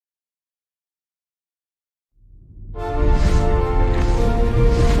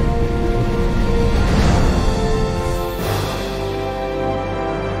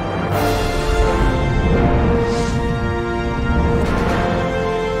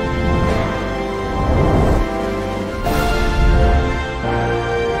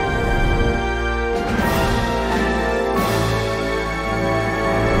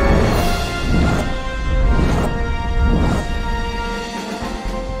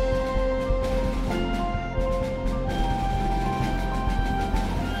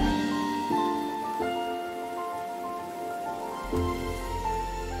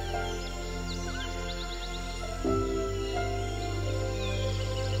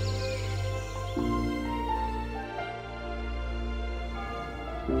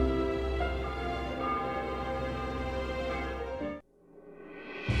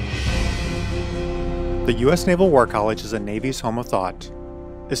The U.S. Naval War College is a Navy's home of thought.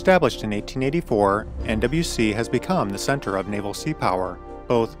 Established in 1884, NWC has become the center of naval sea power,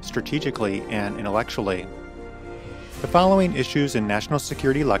 both strategically and intellectually. The following Issues in National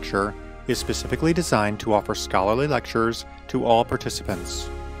Security lecture is specifically designed to offer scholarly lectures to all participants.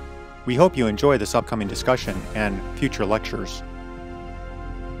 We hope you enjoy this upcoming discussion and future lectures.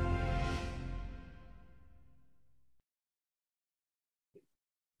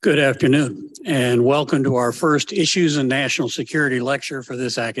 Good afternoon, and welcome to our first Issues in National Security lecture for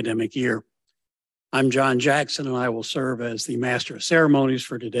this academic year. I'm John Jackson, and I will serve as the Master of Ceremonies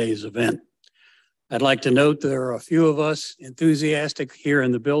for today's event. I'd like to note there are a few of us enthusiastic here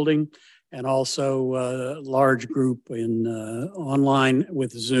in the building, and also a large group in online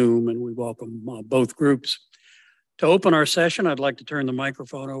with Zoom, and we welcome both groups. To open our session, I'd like to turn the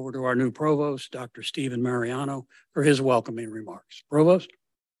microphone over to our new Provost, Dr. Stephen Mariano, for his welcoming remarks. Provost?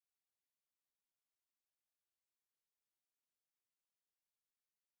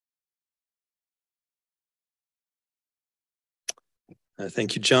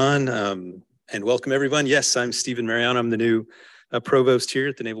 Thank you, John, and welcome everyone. Yes, I'm Stephen Mariano. I'm the new provost here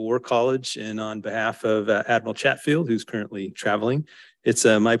at the Naval War College, and on behalf of Admiral Chatfield, who's currently traveling, it's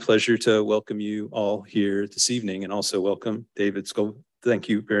my pleasure to welcome you all here this evening, and also welcome David Scoville. Thank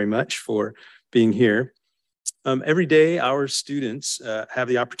you very much for being here. Every day, our students have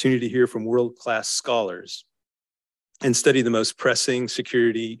the opportunity to hear from world-class scholars and study the most pressing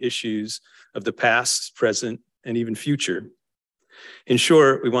security issues of the past, present, and even future. In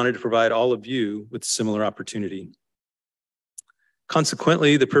short, we wanted to provide all of you with a similar opportunity.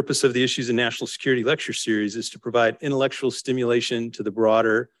 Consequently, the purpose of the Issues in National Security lecture series is to provide intellectual stimulation to the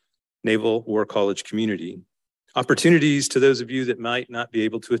broader Naval War College community, opportunities to those of you that might not be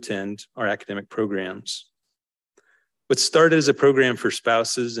able to attend our academic programs. What started as a program for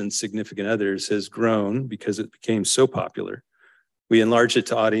spouses and significant others has grown because it became so popular. We enlarged it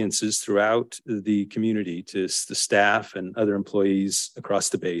to audiences throughout the community, to the staff and other employees across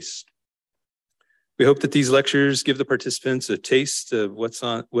the base. We hope that these lectures give the participants a taste of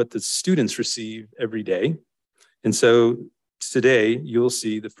what the students receive every day. And so today you'll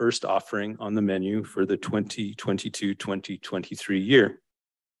see the first offering on the menu for the 2022-2023 year.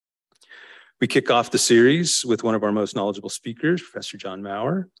 We kick off the series with one of our most knowledgeable speakers, Professor John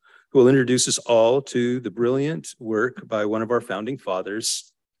Maurer, who will introduce us all to the brilliant work by one of our founding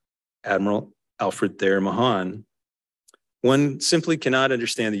fathers, Admiral Alfred Thayer Mahan. One simply cannot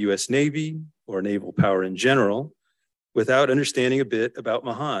understand the U.S. Navy or naval power in general without understanding a bit about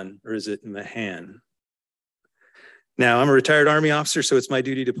Mahan, or is it Mahan? Now, I'm a retired Army officer, so it's my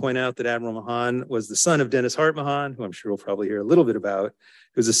duty to point out that Admiral Mahan was the son of Dennis Hart Mahan, who I'm sure we'll probably hear a little bit about,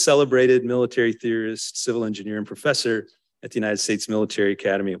 who was a celebrated military theorist, civil engineer, and professor at the United States Military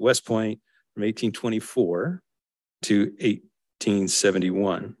Academy at West Point from 1824 to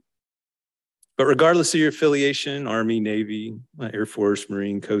 1871. But regardless of your affiliation, Army, Navy, Air Force,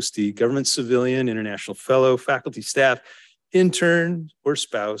 Marine, Coastie, government, civilian, international fellow, faculty, staff, intern, or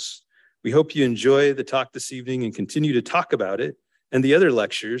spouse, we hope you enjoy the talk this evening and continue to talk about it and the other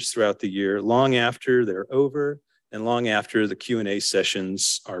lectures throughout the year, long after they're over and long after the Q&A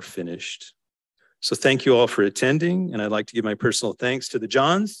sessions are finished. So thank you all for attending, and I'd like to give my personal thanks to the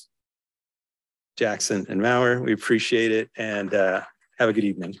Johns, Jackson and Maurer. We appreciate it, and have a good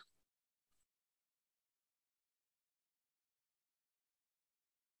evening.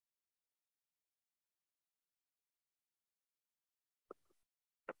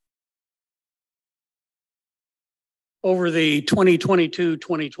 Over the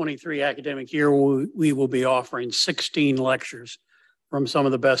 2022-2023 academic year, we will be offering 16 lectures from some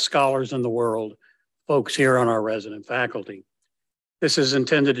of the best scholars in the world, folks here on our resident faculty. This is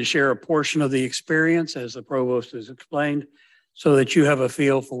intended to share a portion of the experience, as the provost has explained, so that you have a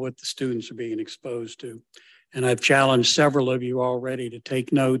feel for what the students are being exposed to. And I've challenged several of you already to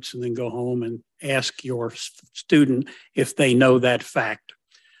take notes and then go home and ask your student if they know that fact.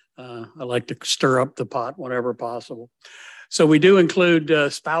 I like to stir up the pot whenever possible. So we do include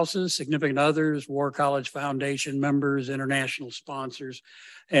spouses, significant others, War College Foundation members, international sponsors,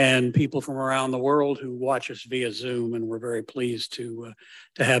 and people from around the world who watch us via Zoom, and we're very pleased to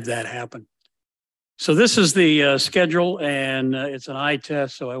have that happen. So this is the schedule, and it's an eye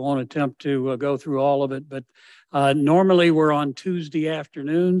test, so I won't attempt to go through all of it, but normally we're on Tuesday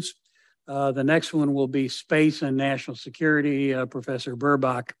afternoons. The next one will be Space and National Security, Professor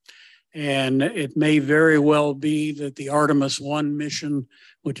Burbach. And it may very well be that the Artemis 1 mission,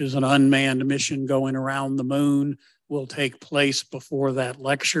 which is an unmanned mission going around the moon, will take place before that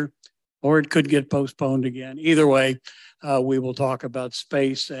lecture, or it could get postponed again. Either way, we will talk about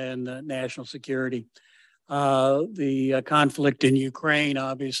space and national security. The conflict in Ukraine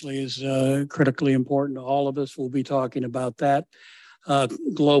obviously is critically important to all of us. We'll be talking about that,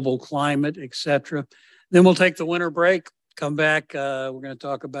 global climate, etc. Then we'll take the winter break, come back. We're going to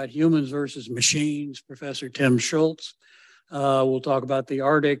talk about humans versus machines, Professor Tim Schultz. We'll talk about the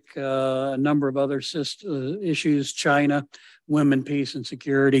Arctic, a number of other issues, China, women, peace, and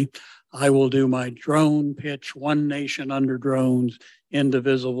security. I will do my drone pitch, one nation under drones,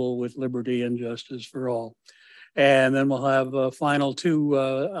 indivisible with liberty and justice for all. And then we'll have final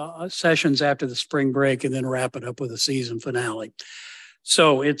two sessions after the spring break and then wrap it up with a season finale.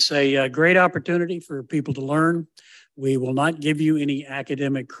 So it's a great opportunity for people to learn. We will not give you any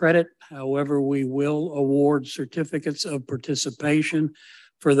academic credit. However, we will award certificates of participation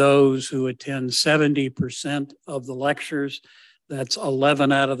for those who attend 70% of the lectures. That's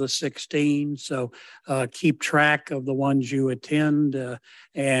 11 out of the 16. So keep track of the ones you attend.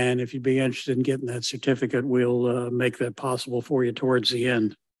 And if you'd be interested in getting that certificate, we'll make that possible for you towards the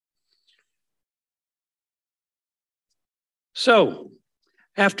end. So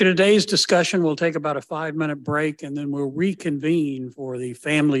after today's discussion, we'll take about a 5-minute break and then we'll reconvene for the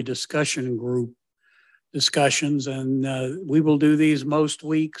family discussion group discussions. And we will do these most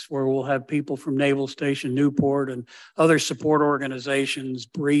weeks where we'll have people from Naval Station Newport and other support organizations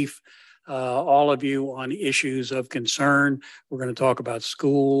brief all of you on issues of concern. We're going to talk about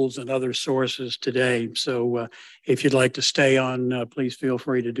schools and other sources today. So if you'd like to stay on, please feel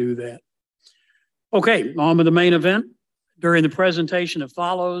free to do that. Okay, on with the main event. During the presentation that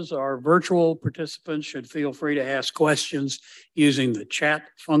follows, our virtual participants should feel free to ask questions using the chat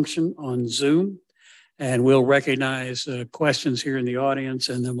function on Zoom. And we'll recognize questions here in the audience,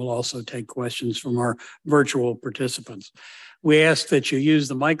 and then we'll also take questions from our virtual participants. We ask that you use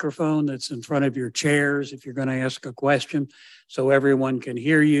the microphone that's in front of your chairs if you're going to ask a question, so everyone can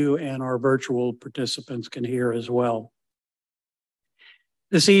hear you and our virtual participants can hear as well.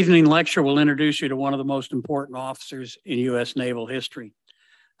 This evening lecture will introduce you to one of the most important officers in U.S. naval history.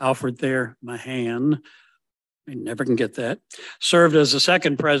 Alfred Thayer Mahan, I never can get that, served as the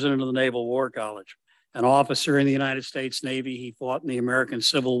second president of the Naval War College. An officer in the United States Navy, he fought in the American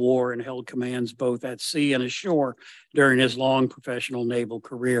Civil War and held commands both at sea and ashore during his long professional naval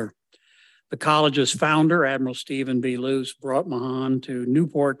career. The college's founder, Admiral Stephen B. Luce, brought Mahan to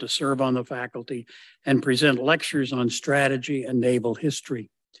Newport to serve on the faculty and present lectures on strategy and naval history.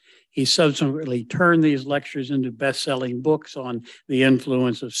 He subsequently turned these lectures into best-selling books on the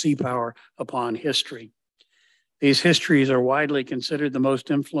influence of sea power upon history. These histories are widely considered the most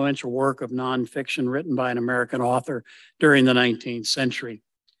influential work of nonfiction written by an American author during the 19th century.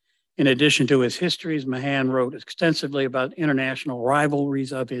 In addition to his histories, Mahan wrote extensively about international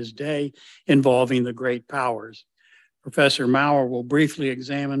rivalries of his day involving the great powers. Professor Maurer will briefly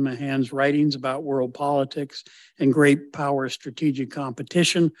examine Mahan's writings about world politics and great power strategic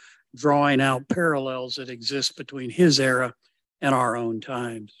competition, drawing out parallels that exist between his era and our own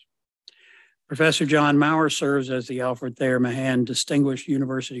times. Professor John Maurer serves as the Alfred Thayer Mahan Distinguished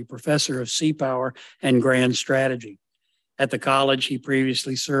University Professor of Sea Power and Grand Strategy. At the college, he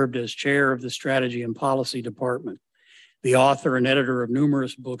previously served as chair of the Strategy and Policy Department. The author and editor of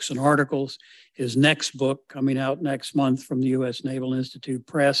numerous books and articles. His next book, coming out next month from the U.S. Naval Institute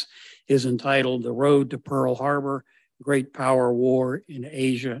Press, is entitled The Road to Pearl Harbor, Great Power War in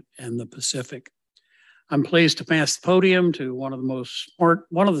Asia and the Pacific. I'm pleased to pass the podium to one of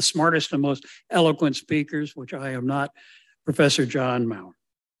the smartest and most eloquent speakers, which I am not, Professor John Maurer.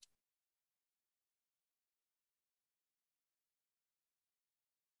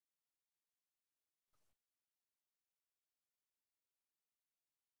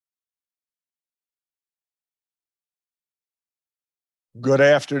 Good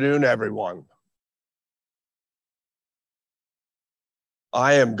afternoon, everyone.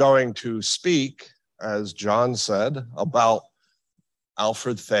 I am going to speak, as John said, about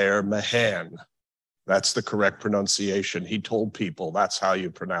Alfred Thayer Mahan. That's the correct pronunciation. He told people that's how you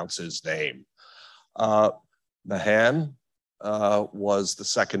pronounce his name. Mahan was the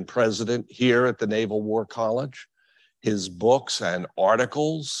second president here at the Naval War College. His books and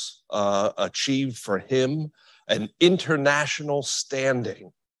articles achieved for him an international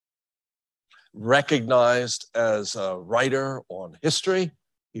standing, recognized as a writer on history.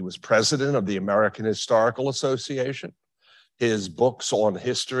 He was president of the American Historical Association. His books on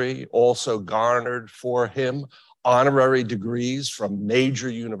history also garnered for him honorary degrees from major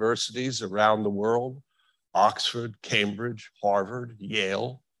universities around the world: Oxford, Cambridge, Harvard,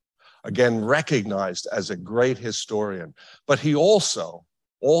 Yale. Again, recognized as a great historian. But he also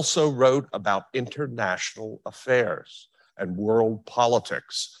wrote about international affairs and world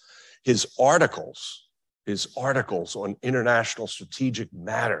politics. His articles His articles on international strategic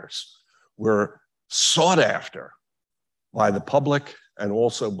matters were sought after by the public and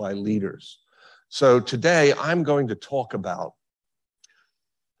also by leaders. So today I'm going to talk about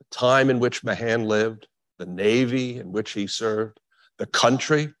the time in which Mahan lived, the Navy in which he served, the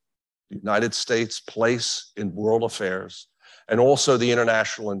country, the United States' place in world affairs, and also the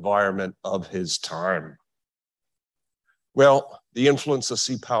international environment of his time. Well, The Influence of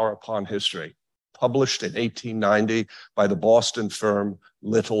Sea Power Upon History, published in 1890 by the Boston firm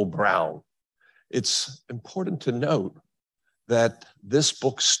Little Brown. It's important to note that this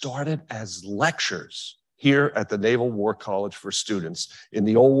book started as lectures here at the Naval War College for students in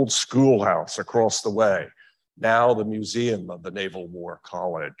the old schoolhouse across the way, now the Museum of the Naval War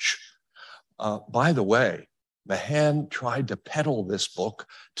College. By the way, Mahan tried to peddle this book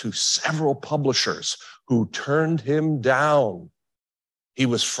to several publishers who turned him down. He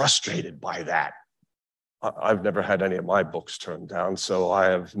was frustrated by that. I've never had any of my books turned down, so I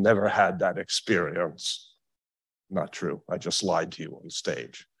have never had that experience. Not true. I just lied to you on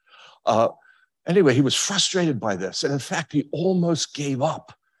stage. Anyway, he was frustrated by this. And in fact, he almost gave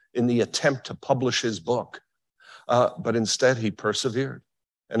up in the attempt to publish his book. But instead, he persevered.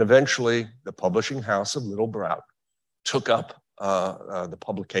 And eventually, the publishing house of Little Brown took up the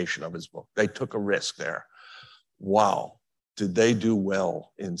publication of his book. They took a risk there. Wow, did they do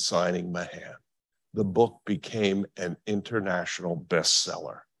well in signing Mahan? The book became an international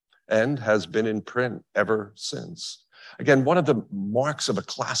bestseller and has been in print ever since. Again, one of the marks of a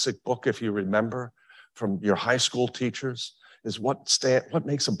classic book, if you remember from your high school teachers, is what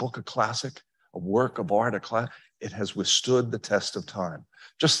makes a book a classic, a work of art, a class. It has withstood the test of time.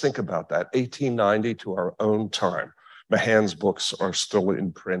 Just think about that, 1890 to our own time. Mahan's books are still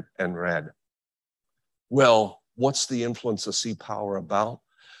in print and read. Well, what's The Influence of Sea Power about?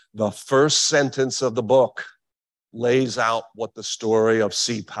 The first sentence of the book lays out what the story of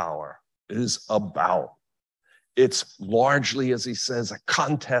sea power is about. It's largely, as he says, a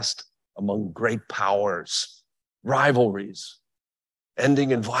contest among great powers, rivalries,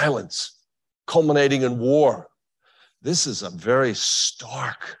 ending in violence, culminating in war. This is a very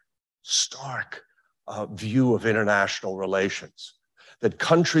stark view of international relations, that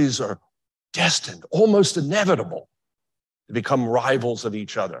countries are destined, almost inevitable, to become rivals of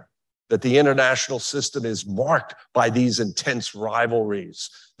each other, that the international system is marked by these intense rivalries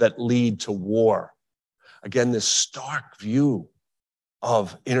that lead to war. Again, this stark view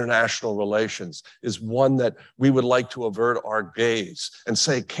of international relations is one that we would like to avert our gaze and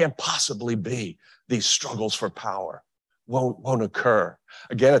say can't possibly be. These struggles for power won't occur.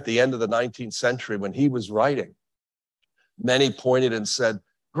 Again, at the end of the 19th century, when he was writing, many pointed and said,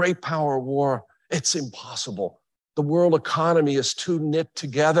 great power war, it's impossible. The world economy is too knit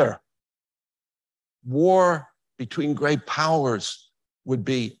together. War between great powers would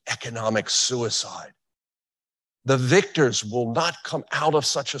be economic suicide. The victors will not come out of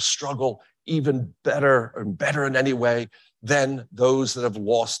such a struggle even better or better in any way than those that have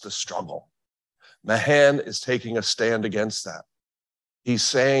lost the struggle. Mahan is taking a stand against that. He's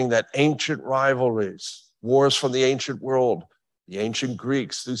saying that ancient rivalries, wars from the ancient world, the ancient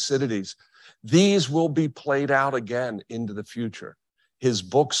Greeks, Thucydides, these will be played out again into the future. His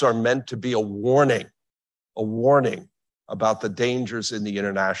books are meant to be a warning about the dangers in the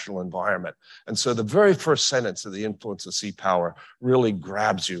international environment. And so the very first sentence of The Influence of Sea Power really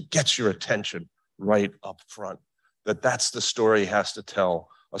grabs you, gets your attention right up front, that's the story he has to tell,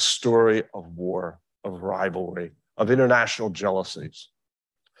 a story of war, of rivalry, of international jealousies.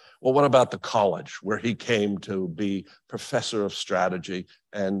 Well, what about the college where he came to be professor of strategy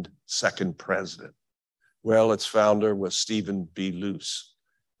and second president? Well, its founder was Stephen B. Luce,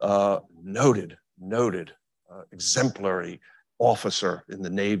 noted exemplary officer in the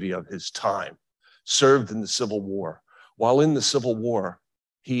Navy of his time, served in the Civil War. While in the Civil War,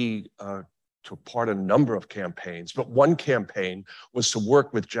 he took part in a number of campaigns, but one campaign was to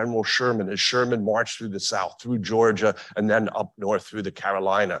work with General Sherman as Sherman marched through the South, through Georgia, and then up north through the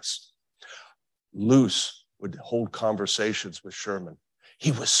Carolinas. Luce would hold conversations with Sherman.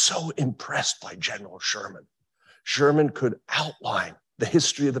 He was so impressed by General Sherman. Sherman could outline the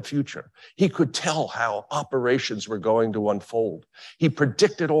history of the future. He could tell how operations were going to unfold. He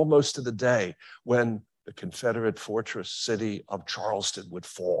predicted almost to the day when the Confederate fortress city of Charleston would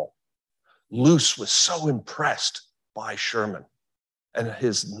fall. Luce was so impressed by Sherman and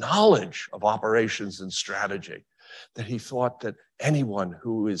his knowledge of operations and strategy that he thought that anyone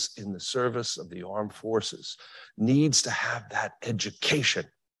who is in the service of the armed forces needs to have that education,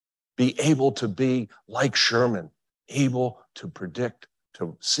 be able to be like Sherman, able to predict,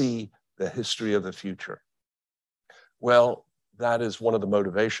 to see the history of the future. Well, that is one of the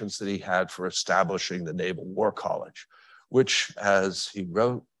motivations that he had for establishing the Naval War College, which, as he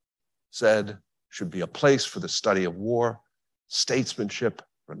wrote, said should be a place for the study of war, statesmanship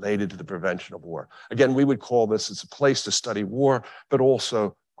related to the prevention of war. Again, we would call this as a place to study war, but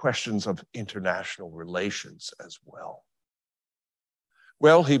also questions of international relations as well.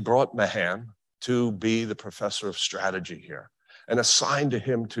 Well, he brought Mahan to be the professor of strategy here and assigned to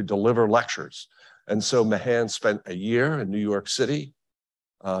him to deliver lectures. And so Mahan spent a year in New York City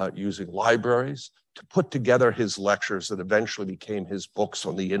using libraries to put together his lectures that eventually became his books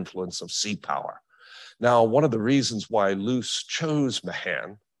on the influence of sea power. Now, one of the reasons why Luce chose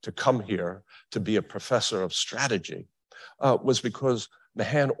Mahan to come here to be a professor of strategy was because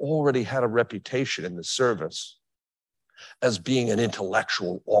Mahan already had a reputation in the service as being an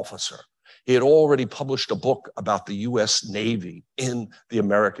intellectual officer. He had already published a book about the US Navy in the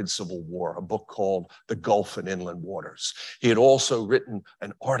American Civil War, a book called The Gulf and Inland Waters. He had also written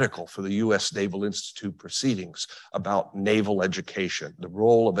an article for the US Naval Institute Proceedings about naval education, the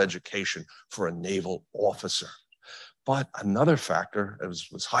role of education for a naval officer. But another factor, as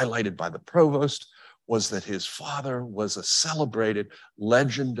was highlighted by the provost, was that his father was a celebrated,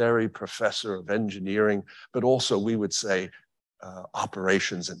 legendary professor of engineering, but also, we would say,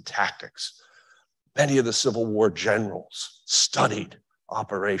 operations and tactics. Many of the Civil War generals studied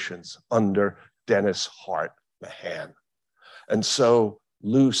operations under Dennis Hart Mahan. And so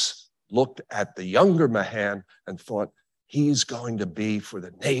Luce looked at the younger Mahan and thought, he's going to be for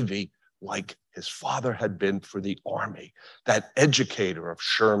the Navy like his father had been for the Army, that educator of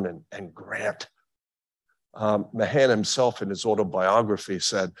Sherman and Grant. Mahan himself in his autobiography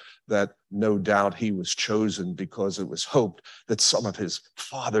said that no doubt he was chosen because it was hoped that some of his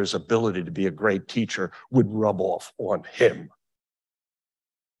father's ability to be a great teacher would rub off on him.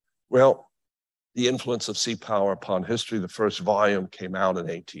 Well, The Influence of Sea Power Upon History, the first volume, came out in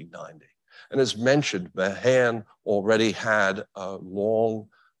 1890. And as mentioned, Mahan already had a long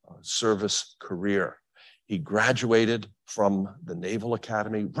service career. He graduated from the Naval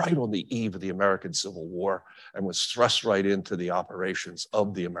Academy right on the eve of the American Civil War and was thrust right into the operations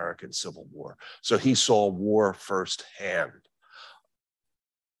of the American Civil War. So he saw war firsthand.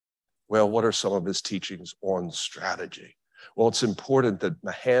 Well, what are some of his teachings on strategy? Well, it's important that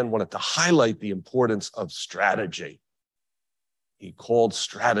Mahan wanted to highlight the importance of strategy. He called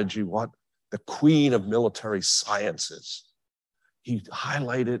strategy what? The queen of military sciences. He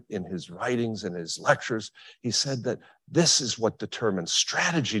highlighted in his writings and his lectures, he said that this is what determines,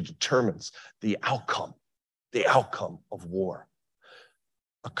 strategy determines the outcome of war.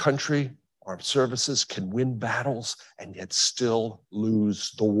 A country, armed services can win battles and yet still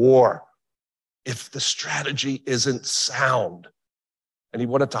lose the war if the strategy isn't sound. And he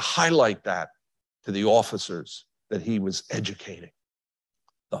wanted to highlight that to the officers that he was educating.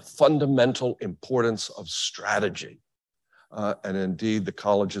 The fundamental importance of strategy. And indeed, the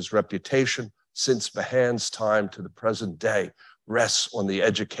college's reputation since Mahan's time to the present day rests on the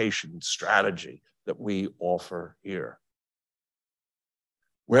education strategy that we offer here.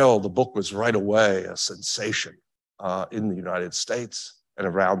 Well, the book was right away a sensation in the United States and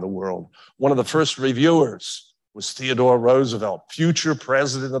around the world. One of the first reviewers was Theodore Roosevelt, future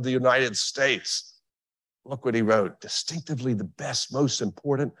president of the United States. Look what he wrote: distinctively the best, most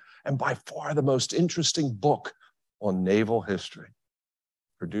important, and by far the most interesting book on naval history,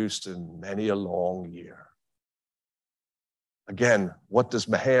 produced in many a long year. Again, what does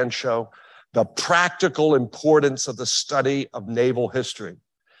Mahan show? The practical importance of the study of naval history.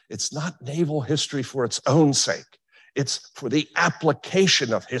 It's not naval history for its own sake. It's for the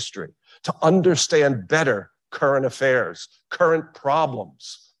application of history, to understand better current affairs, current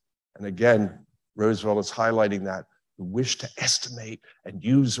problems. And again, Roosevelt is highlighting that, the wish to estimate and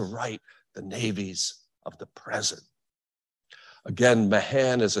use aright the navies of the present. Again,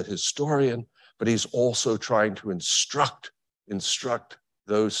 Mahan is a historian, but he's also trying to instruct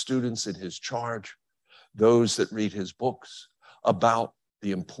those students in his charge, those that read his books, about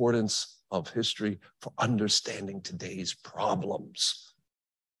the importance of history for understanding today's problems.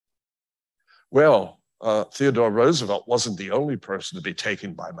 Well, Theodore Roosevelt wasn't the only person to be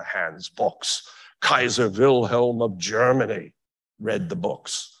taken by Mahan's books. Kaiser Wilhelm of Germany read the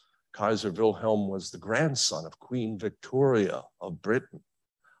books. Kaiser Wilhelm was the grandson of Queen Victoria of Britain.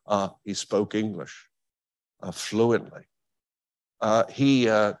 He spoke English fluently. He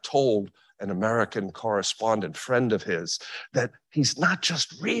told an American correspondent friend of his that he's not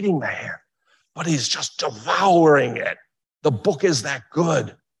just reading Mahan, but he's just devouring it. The book is that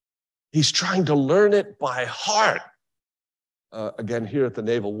good. He's trying to learn it by heart. Again, here at the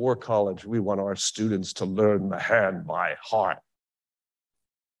Naval War College, we want our students to learn Mahan by heart.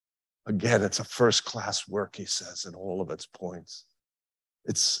 Again, it's a first-class work, he says, in all of its points.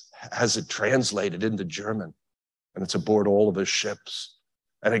 Has it translated into German, and it's aboard all of his ships.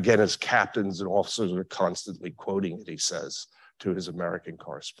 And again, his captains and officers are constantly quoting it, he says, to his American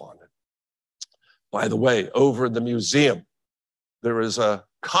correspondent. By the way, over in the museum, there is a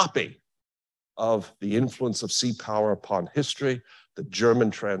copy of The Influence of Sea Power Upon History, the German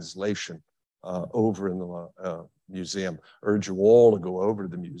translation over in the museum. Urge you all to go over to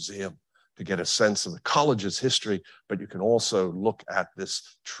the museum to get a sense of the college's history, but you can also look at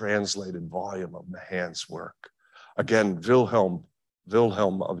this translated volume of Mahan's work. Again,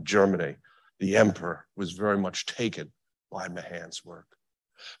 Wilhelm of Germany, the emperor, was very much taken by Mahan's work.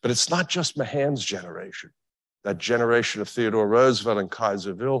 But it's not just Mahan's generation, that generation of Theodore Roosevelt and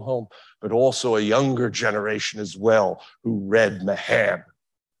Kaiser Wilhelm, but also a younger generation as well who read Mahan.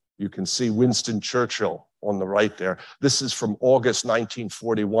 You can see Winston Churchill on the right there. This is from August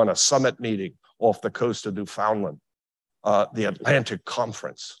 1941, a summit meeting off the coast of Newfoundland, the Atlantic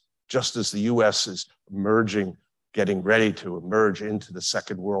Conference, just as the US is getting ready to emerge into the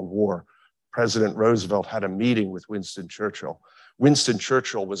Second World War. President Roosevelt had a meeting with Winston Churchill. Winston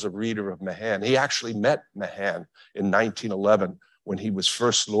Churchill was a reader of Mahan. He actually met Mahan in 1911 when he was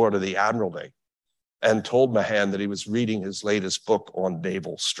First Lord of the Admiralty, and told Mahan that he was reading his latest book on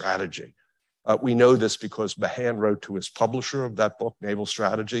naval strategy. We know this because Mahan wrote to his publisher of that book, Naval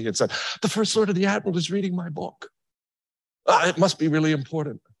Strategy, and said, "The First Lord of the Admiral is reading my book. It must be really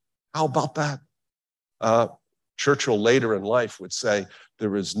important. How about that?" Churchill later in life would say,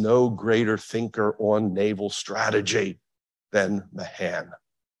 there is no greater thinker on naval strategy than Mahan.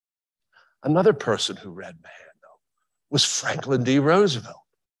 Another person who read Mahan, though, was Franklin D. Roosevelt,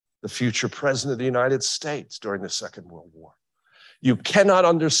 the future president of the United States during the Second World War. You cannot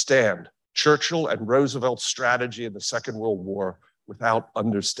understand Churchill and Roosevelt's strategy in the Second World War without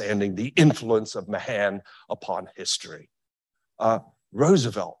understanding the influence of Mahan upon history.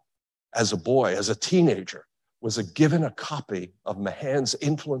 Roosevelt, as a boy, as a teenager, was given a copy of Mahan's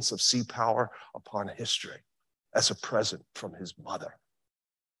Influence of Sea Power Upon History as a present from his mother.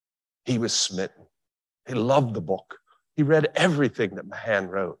 He was smitten. He loved the book. He read everything that Mahan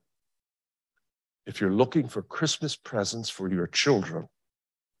wrote. If you're looking for Christmas presents for your children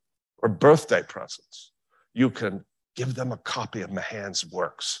or birthday presents, you can give them a copy of Mahan's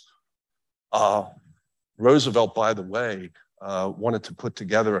works. Roosevelt, by the way, wanted to put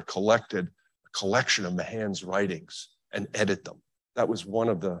together a collection of Mahan's writings and edit them. That was one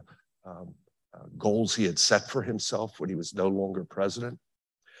of the goals he had set for himself when he was no longer president.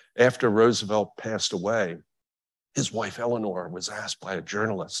 After Roosevelt passed away, his wife Eleanor was asked by a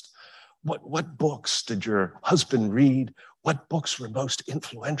journalist, what books did your husband read? What books were most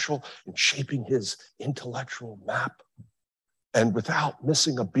influential in shaping his intellectual map? And without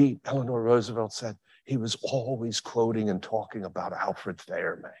missing a beat, Eleanor Roosevelt said he was always quoting and talking about Alfred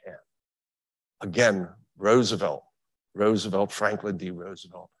Thayer Mahan. Again, Roosevelt, Franklin D.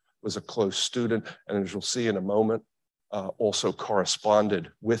 Roosevelt, was a close student, and as you'll see in a moment, also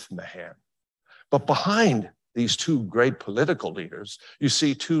corresponded with Mahan. But behind these two great political leaders, you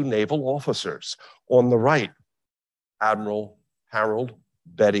see two naval officers. On the right, Admiral Harold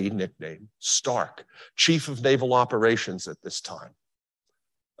Betty, nicknamed Stark, Chief of Naval Operations at this time.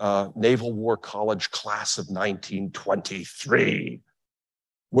 Naval War College class of 1923,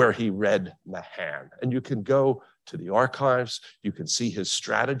 where he read Mahan. And you can go to the archives, you can see his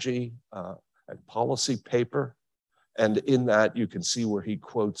strategy and policy paper, and in that you can see where he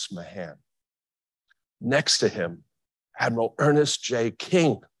quotes Mahan. Next to him, Admiral Ernest J.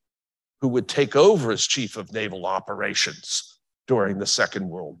 King, who would take over as Chief of Naval Operations during the Second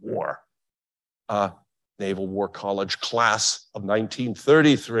World War. Naval War College class of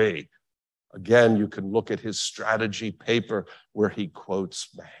 1933. Again, you can look at his strategy paper where he quotes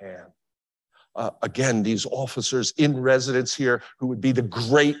Mahan. Again, these officers in residence here who would be the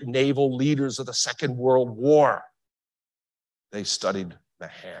great naval leaders of the Second World War, they studied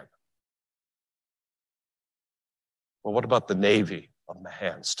Mahan. Well, what about the Navy of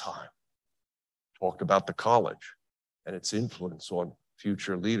Mahan's time? Talked about the college and its influence on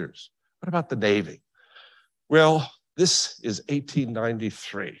future leaders. What about the Navy? Well, this is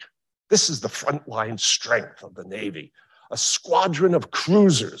 1893. This is the frontline strength of the Navy, a squadron of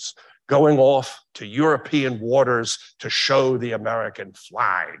cruisers going off to European waters to show the American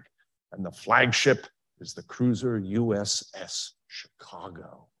flag. And the flagship is the cruiser USS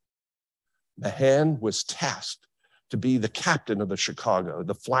Chicago. Mahan was tasked to be the captain of the Chicago,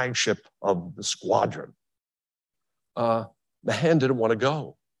 the flagship of the squadron. Mahan didn't want to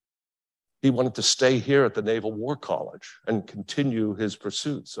go. He wanted to stay here at the Naval War College and continue his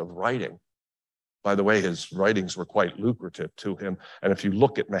pursuits of writing. By the way, his writings were quite lucrative to him. And if you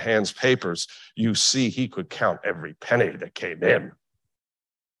look at Mahan's papers, you see he could count every penny that came in.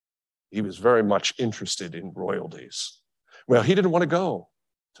 He was very much interested in royalties. Well, he didn't want to go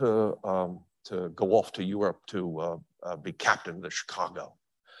to go off to Europe to be captain of the Chicago.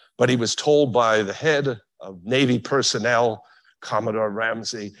 But he was told by the head of Navy personnel, Commodore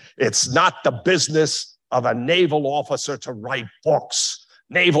Ramsey, it's not the business of a naval officer to write books.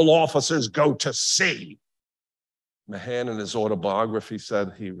 Naval officers go to sea. Mahan, in his autobiography,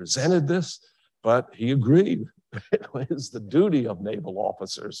 said he resented this, but he agreed. It was the duty of naval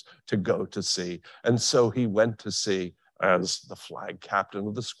officers to go to sea. And so he went to sea as the flag captain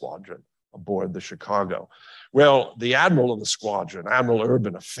of the squadron aboard the Chicago. Well, the admiral of the squadron, Admiral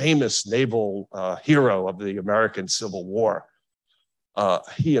Urban, a famous naval hero of the American Civil War,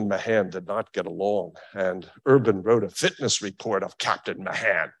 he and Mahan did not get along. And Urban wrote a fitness report of Captain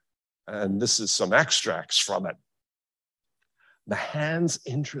Mahan. And this is some extracts from it. Mahan's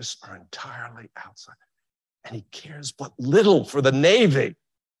interests are entirely outside, and he cares but little for the Navy.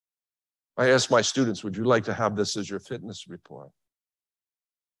 I asked my students, would you like to have this as your fitness report?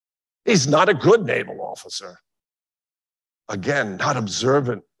 He's not a good naval officer. Again, not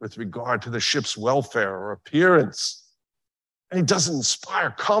observant with regard to the ship's welfare or appearance. And he doesn't inspire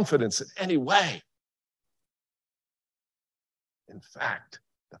confidence in any way. In fact,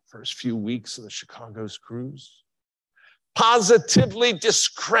 the first few weeks of the Chicago's cruise, positively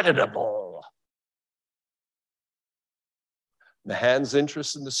discreditable. Mahan's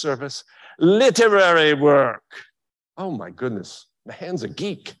interest in the service, literary work. Oh my goodness, Mahan's a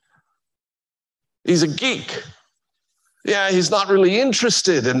geek. He's a geek. Yeah, he's not really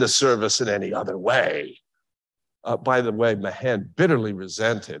interested in the service in any other way. By the way, Mahan bitterly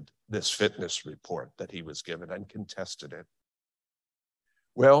resented this fitness report that he was given and contested it.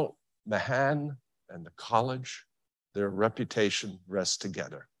 Well, Mahan and the college, their reputation rests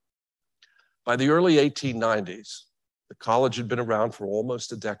together. By the early 1890s, the college had been around for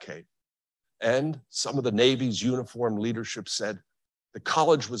almost a decade. And some of the Navy's uniformed leadership said the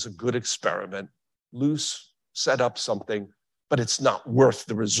college was a good experiment. Luce set up something, but it's not worth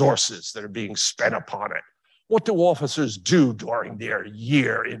the resources that are being spent upon it. What do officers do during their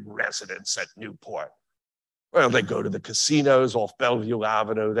year in residence at Newport? Well, they go to the casinos off Bellevue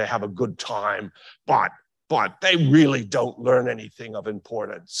Avenue. They have a good time, but they really don't learn anything of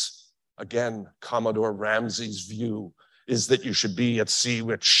importance. Again, Commodore Ramsey's view is that you should be at sea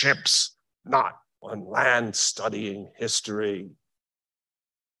with ships, not on land studying history.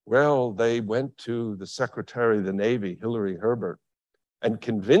 Well, they went to the Secretary of the Navy, Hillary Herbert, and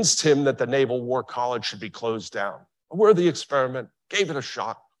convinced him that the Naval War College should be closed down. A worthy experiment, gave it a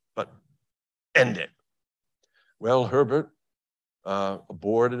shot, but end it. Well, Herbert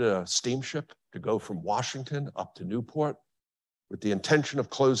boarded a steamship to go from Washington up to Newport with the intention of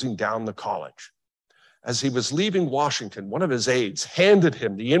closing down the college. As he was leaving Washington, one of his aides handed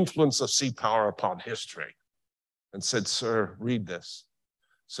him the influence of sea power upon history and said, "Sir, read this."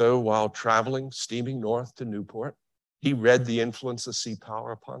 So while traveling, steaming north to Newport, he read The Influence of Sea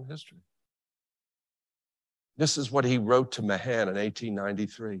Power Upon History. This is what he wrote to Mahan in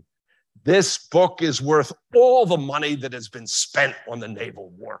 1893. This book is worth all the money that has been spent on the Naval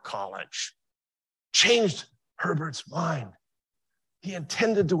War College. Changed Herbert's mind. He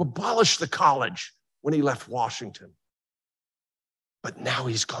intended to abolish the college when he left Washington. But now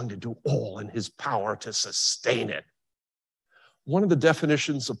he's going to do all in his power to sustain it. One of the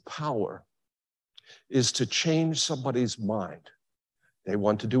definitions of power is to change somebody's mind. They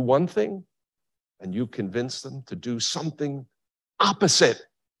want to do one thing, and you convince them to do something opposite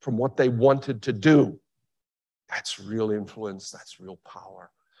from what they wanted to do. That's real influence, that's real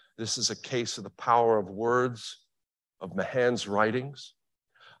power. This is a case of the power of words, of Mahan's writings.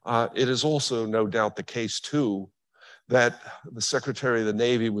 It is also, no doubt, the case, too, that the Secretary of the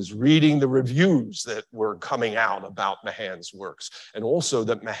Navy was reading the reviews that were coming out about Mahan's works, and also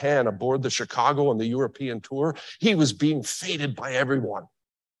that Mahan, aboard the Chicago on the European tour, he was being feted by everyone.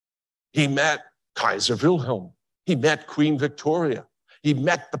 He met Kaiser Wilhelm. He met Queen Victoria. He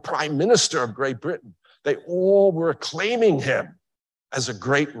met the Prime Minister of Great Britain. They all were acclaiming him as a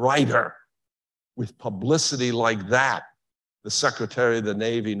great writer. With publicity like that, the Secretary of the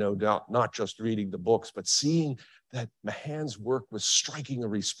Navy, no doubt, not just reading the books, but seeing that Mahan's work was striking a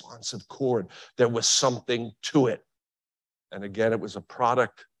responsive chord. There was something to it. And again, it was a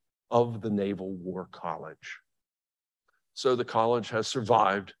product of the Naval War College. So the college has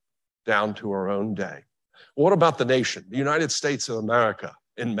survived down to our own day. What about the nation, the United States of America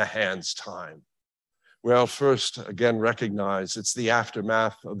in Mahan's time? Well, first, again, recognize it's the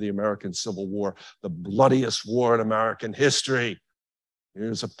aftermath of the American Civil War, the bloodiest war in American history.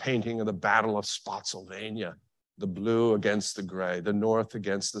 Here's a painting of the Battle of Spotsylvania, the blue against the gray, the North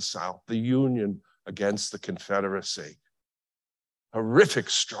against the South, the Union against the Confederacy. Horrific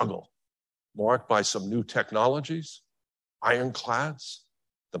struggle marked by some new technologies, ironclads,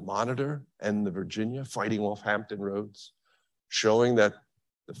 the Monitor and the Virginia fighting off Hampton Roads, showing that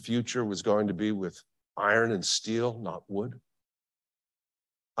the future was going to be with iron and steel, not wood.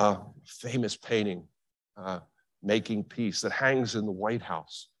 A famous painting, Making Peace, that hangs in the White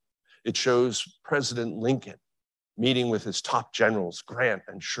House. It shows President Lincoln meeting with his top generals, Grant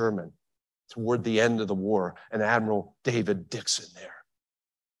and Sherman, toward the end of the war, and Admiral David Dixon there.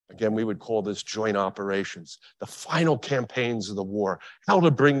 Again, we would call this joint operations, the final campaigns of the war, how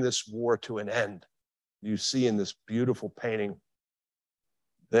to bring this war to an end. You see in this beautiful painting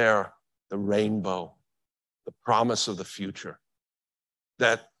there, the rainbow, the promise of the future,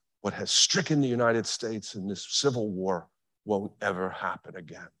 that what has stricken the United States in this Civil War won't ever happen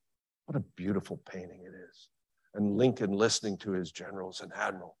again. What a beautiful painting it is. And Lincoln listening to his generals and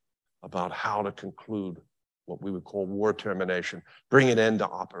admiral about how to conclude what we would call war termination, bring an end to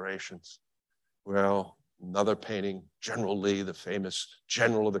operations. Well, another painting, General Lee, the famous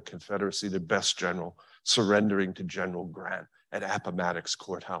general of the Confederacy, the best general, surrendering to General Grant at Appomattox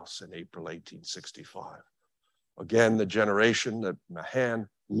Courthouse in April 1865. Again, the generation that Mahan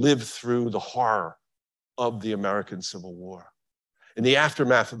lived through the horror of the American Civil War. In the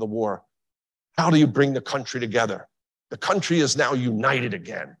aftermath of the war, how do you bring the country together? The country is now united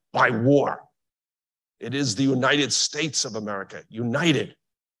again by war. It is the United States of America, united.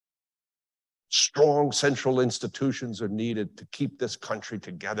 Strong central institutions are needed to keep this country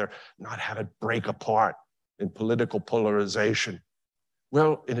together, not have it break apart in political polarization.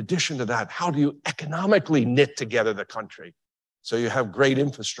 Well, in addition to that, how do you economically knit together the country? So you have great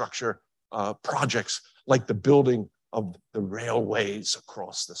infrastructure projects like the building of the railways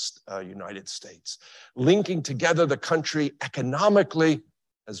across the United States, linking together the country economically,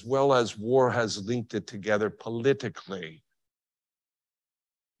 as well as war has linked it together politically.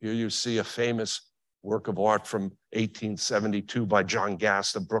 Here you see a famous work of art from 1872 by John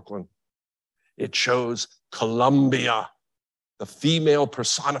Gast of Brooklyn. It shows Columbia, the female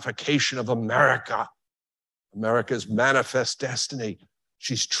personification of America, America's manifest destiny.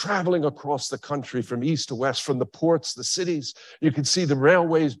 She's traveling across the country from east to west, from the ports, the cities. You can see the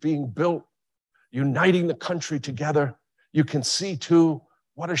railways being built, uniting the country together. You can see too,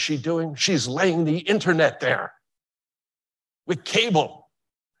 what is she doing? She's laying the internet there with cable.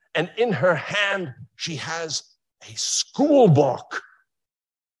 And in her hand, she has a school book.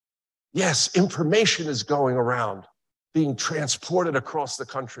 Yes, information is going around, being transported across the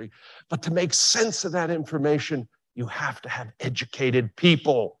country. But to make sense of that information, you have to have educated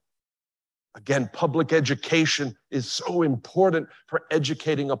people. Again, public education is so important for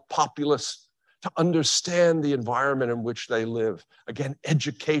educating a populace to understand the environment in which they live. Again,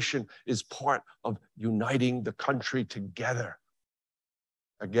 education is part of uniting the country together.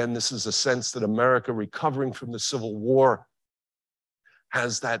 Again, this is a sense that America, recovering from the Civil War,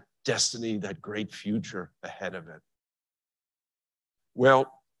 has that destiny, that great future ahead of it.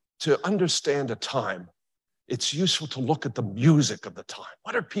 Well, to understand a time, it's useful to look at the music of the time.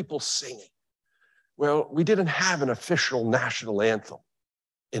 What are people singing? Well, we didn't have an official national anthem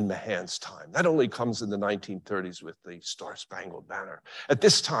in Mahan's time. That only comes in the 1930s with the Star-Spangled Banner. At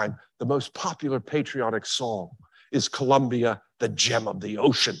this time, the most popular patriotic song is Columbia, the Gem of the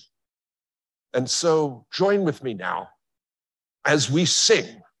Ocean. And so join with me now as we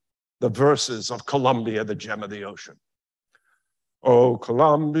sing the verses of Columbia, the Gem of the Ocean. Oh,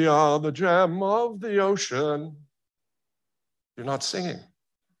 Columbia, the gem of the ocean. You're not singing.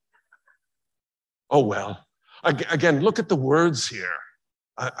 Oh, well. Again, look at the words here.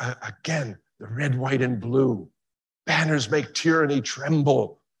 Again, the red, white, and blue. Banners make tyranny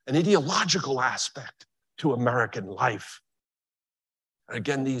tremble. An ideological aspect to American life.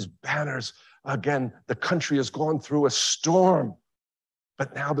 Again, these banners, again, the country has gone through a storm,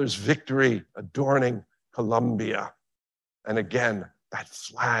 but now there's victory adorning Columbia. And again, that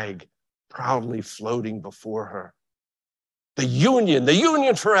flag proudly floating before her. The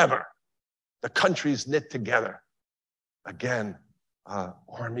Union forever. The country's knit together. Again,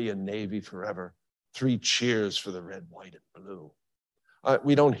 Army and Navy forever. 3 cheers for the red, white, and blue.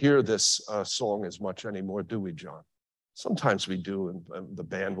 We don't hear this song as much anymore, do we, John? Sometimes we do, and the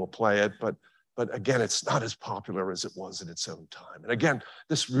band will play it, but But again, it's not as popular as it was in its own time. And again,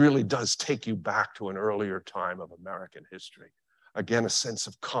 this really does take you back to an earlier time of American history. Again, a sense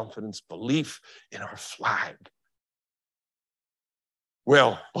of confidence, belief in our flag.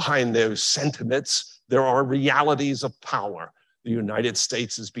 Well, behind those sentiments, there are realities of power. The United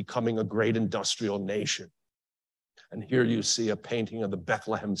States is becoming a great industrial nation. And here you see a painting of the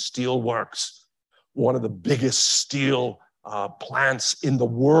Bethlehem Steel Works, one of the biggest steel plants in the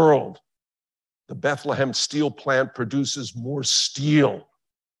world. The Bethlehem steel plant produces more steel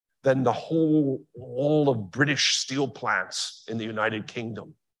than all of British steel plants in the United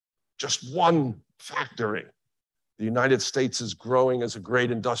Kingdom. Just one factory. The United States is growing as a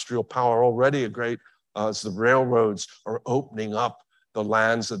great industrial power already, as the railroads are opening up the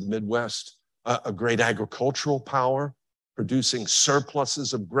lands of the Midwest, a great agricultural power, producing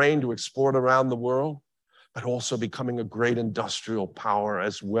surpluses of grain to export around the world, but also becoming a great industrial power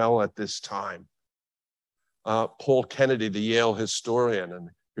as well at this time. Paul Kennedy, the Yale historian, and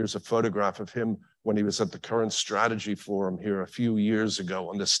here's a photograph of him when he was at the Current Strategy Forum here a few years ago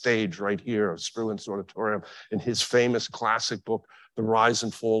on the stage right here of Spruance Auditorium in his famous classic book, The Rise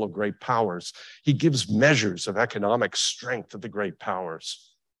and Fall of Great Powers. He gives measures of economic strength of the great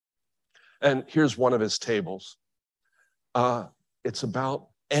powers. And here's one of his tables. It's about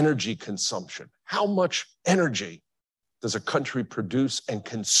energy consumption. How much energy does a country produce and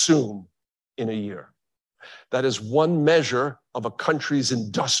consume in a year? That is one measure of a country's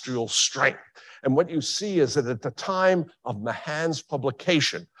industrial strength. And what you see is that at the time of Mahan's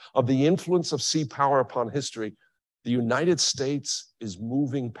publication of The Influence of Sea Power Upon History, the United States is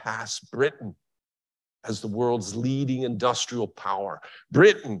moving past Britain as the world's leading industrial power.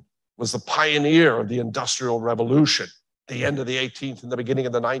 Britain was the pioneer of the Industrial Revolution, the end of the 18th and the beginning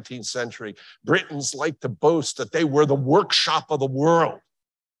of the 19th century. Britons like to boast that they were the workshop of the world.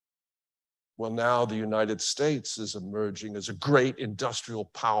 Well, now the United States is emerging as a great industrial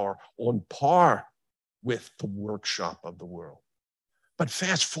power on par with the workshop of the world. But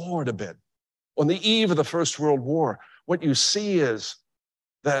fast forward a bit. On the eve of the First World War, what you see is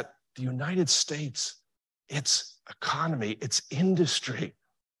that the United States, its economy, its industry,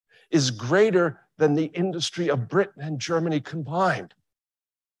 is greater than the industry of Britain and Germany combined.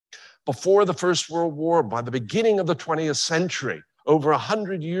 Before the First World War, by the beginning of the 20th century, over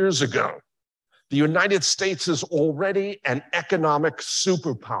 100 years ago, the United States is already an economic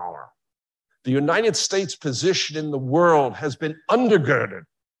superpower. The United States' position in the world has been undergirded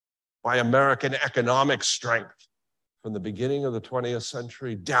by American economic strength from the beginning of the 20th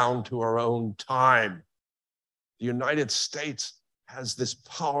century down to our own time. The United States has this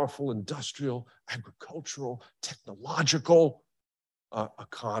powerful industrial, agricultural, technological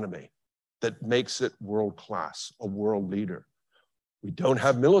economy that makes it world-class, a world leader. We don't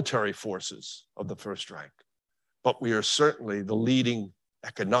have military forces of the first rank, but we are certainly the leading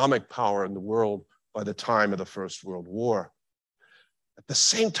economic power in the world by the time of the First World War. At the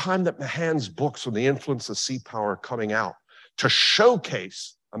same time that Mahan's books on the influence of sea power are coming out to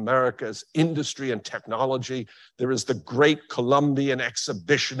showcase America's industry and technology, there is the Great Columbian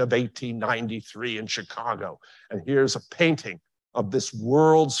Exhibition of 1893 in Chicago. And here's a painting of this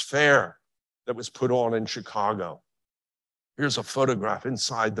World's Fair that was put on in Chicago. Here's a photograph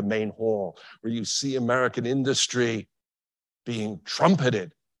inside the main hall where you see American industry being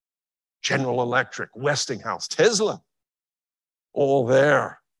trumpeted. General Electric, Westinghouse, Tesla, all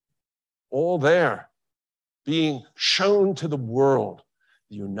there, being shown to the world.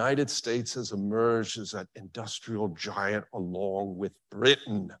 The United States has emerged as an industrial giant along with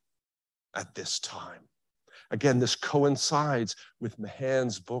Britain at this time. Again, this coincides with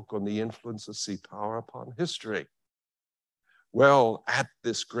Mahan's book on the influence of sea power upon history. Well, at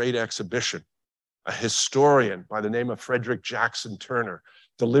this great exhibition, a historian by the name of Frederick Jackson Turner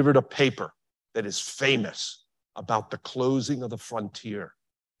delivered a paper that is famous about the closing of the frontier.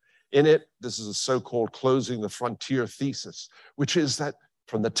 In it, this is a so-called closing the frontier thesis, which is that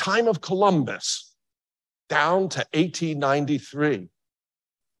from the time of Columbus down to 1893,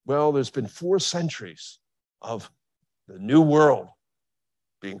 well, there's been 4 centuries of the New World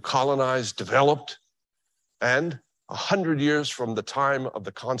being colonized, developed, and 100 years from the time of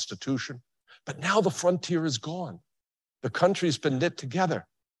the Constitution. But now the frontier is gone. The country's been knit together,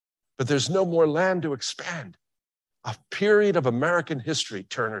 but there's no more land to expand. A period of American history,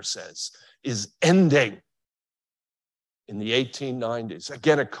 Turner says, is ending in the 1890s.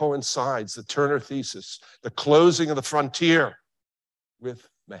 Again, it coincides, the Turner thesis, the closing of the frontier, with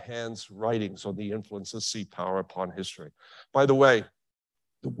Mahan's writings on the influence of sea power upon history. By the way,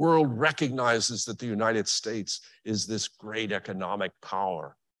 the world recognizes that the United States is this great economic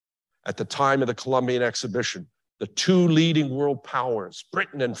power. At the time of the Columbian Exhibition, the two leading world powers,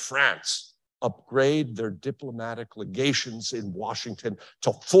 Britain and France, upgrade their diplomatic legations in Washington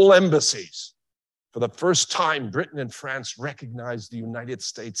to full embassies. For the first time, Britain and France recognized the United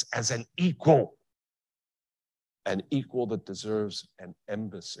States as an equal that deserves an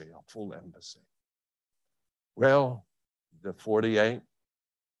embassy, a full embassy. Well, the 48,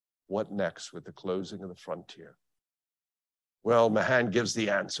 what next with the closing of the frontier? Well, Mahan gives the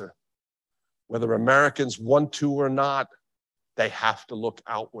answer. Whether Americans want to or not, they have to look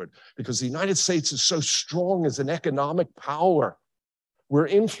outward because the United States is so strong as an economic power. We're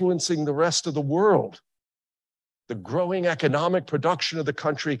influencing the rest of the world. The growing economic production of the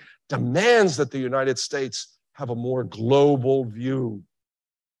country demands that the United States have a more global view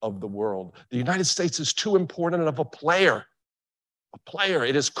of the world. The United States is too important of a player.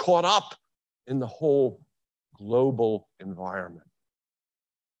 It is caught up in the whole global environment.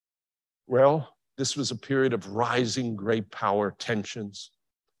 Well, this was a period of rising great power tensions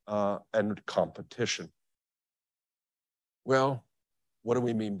and competition. Well, what do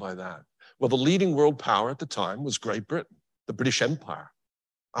we mean by that? Well, the leading world power at the time was Great Britain, the British Empire.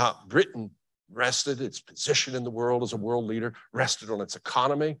 Britain rested its position in the world as a world leader, rested on its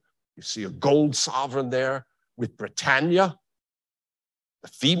economy. You see a gold sovereign there with Britannia, the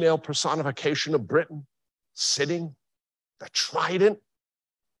female personification of Britain, sitting, the trident,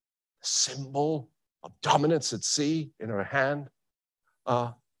 the symbol of dominance at sea in her hand,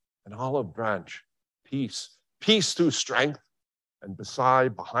 an olive branch, peace through strength. And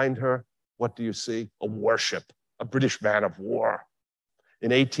behind her, what do you see? A warship, a British man of war. In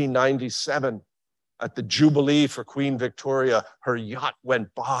 1897, at the Jubilee for Queen Victoria, her yacht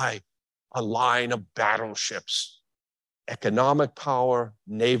went by a line of battleships. Economic power,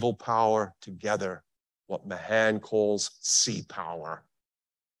 naval power together, what Mahan calls sea power.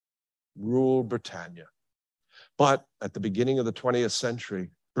 Ruled Britannia. But at the beginning of the 20th century,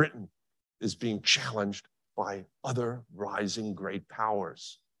 Britain is being challenged by other rising great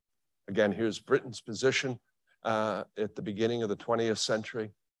powers. Again, here's Britain's position at the beginning of the 20th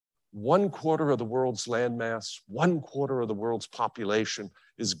century. 1/4 of the world's landmass, 1/4 of the world's population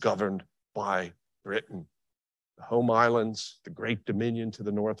is governed by Britain. The home islands, the Great Dominion to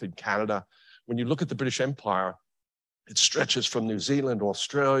the north in Canada. When you look at the British Empire, it stretches from New Zealand,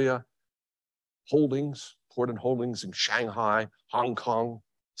 Australia, important holdings in Shanghai, Hong Kong,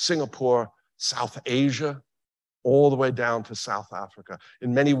 Singapore, South Asia, all the way down to South Africa.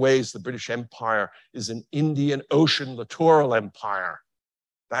 In many ways, the British Empire is an Indian Ocean littoral empire.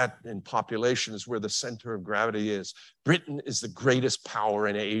 That in population is where the center of gravity is. Britain is the greatest power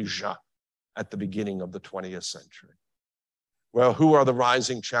in Asia at the beginning of the 20th century. Well, who are the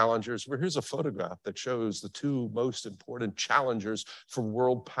rising challengers? Well, here's a photograph that shows the two most important challengers for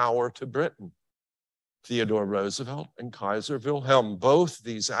world power to Britain. Theodore Roosevelt and Kaiser Wilhelm, both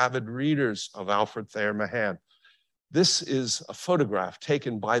these avid readers of Alfred Thayer Mahan. This is a photograph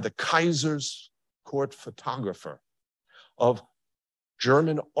taken by the Kaiser's court photographer of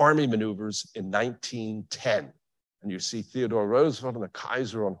German army maneuvers in 1910. And you see Theodore Roosevelt and the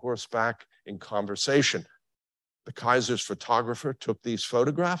Kaiser on horseback in conversation. The Kaiser's photographer took these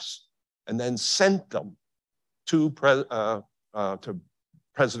photographs and then sent them to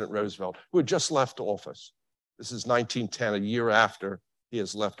President Roosevelt, who had just left office. This is 1910, a year after he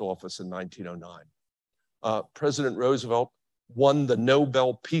has left office in 1909. President Roosevelt won the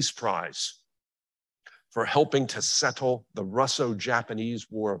Nobel Peace Prize for helping to settle the Russo-Japanese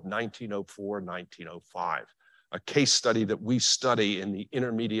War of 1904-1905, a case study that we study in the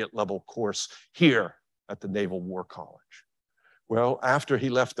intermediate level course here at the Naval War College. Well, after he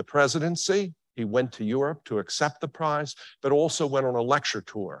left the presidency, he went to Europe to accept the prize, but also went on a lecture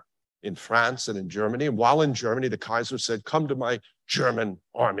tour in France and in Germany. And while in Germany, the Kaiser said, "Come to my German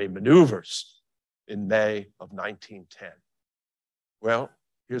army maneuvers," in May of 1910. Well,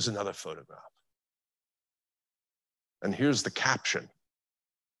 here's another photograph. And here's the caption.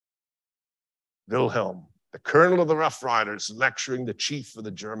 Wilhelm, the colonel of the Rough Riders, lecturing the chief of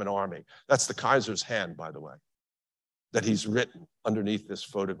the German army. That's the Kaiser's hand, by the way, that he's written underneath this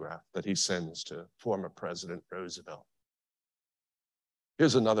photograph that he sends to former President Roosevelt.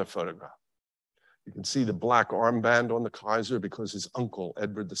 Here's another photograph. You can see the black armband on the Kaiser because his uncle,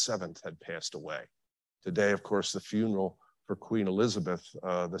 Edward VII, had passed away. Today, of course, the funeral for Queen Elizabeth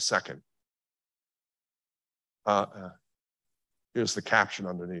II. Here's the caption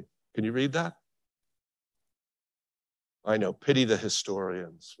underneath. Can you read that? I know, pity the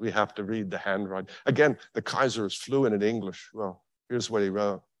historians. We have to read the handwriting. Again, the Kaiser is fluent in English. Well, here's what he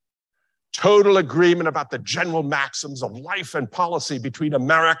wrote. total agreement about the general maxims of life and policy between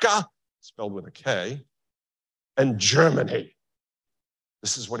America, spelled with a K, and Germany.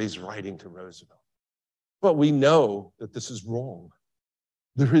 This is what he's writing to Roosevelt. But we know that this is wrong.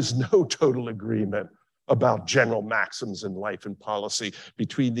 There is no total agreement about general maxims in life and policy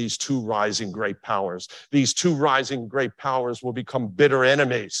between these two rising great powers. These two rising great powers will become bitter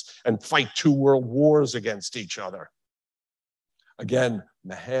enemies and fight 2 world wars against each other. Again,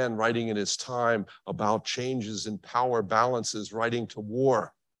 Mahan, writing in his time about changes in power balances, writing to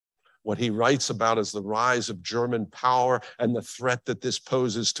war. What he writes about is the rise of German power and the threat that this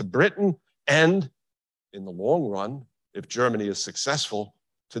poses to Britain and, in the long run, if Germany is successful,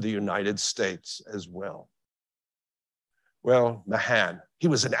 to the United States as well. Well, Mahan, he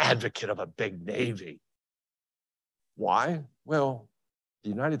was an advocate of a big navy. Why? Well, the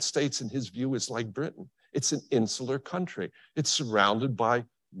United States, in his view, is like Britain. It's an insular country. It's surrounded by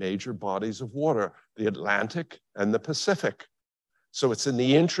major bodies of water, the Atlantic and the Pacific. So it's in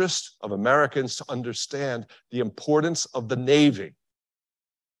the interest of Americans to understand the importance of the Navy.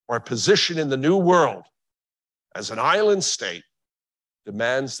 Our position in the New World as an island state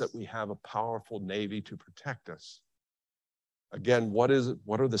demands that we have a powerful Navy to protect us. Again, what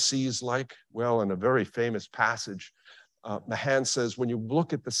are the seas like? Well, in a very famous passage, Mahan says, when you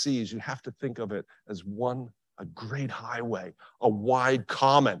look at the seas, you have to think of it as a great highway, a wide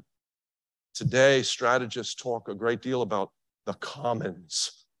common. Today, strategists talk a great deal about the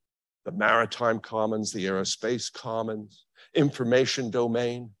commons, the maritime commons, the aerospace commons, information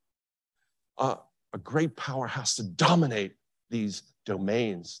domain. A great power has to dominate these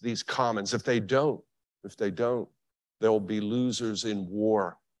domains, these commons. If they don't, there'll be losers in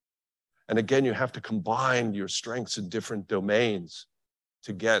war. And again, you have to combine your strengths in different domains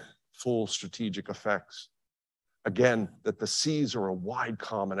to get full strategic effects. Again, that the seas are a wide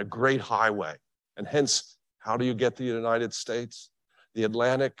common, a great highway. And hence, how do you get to the United States? The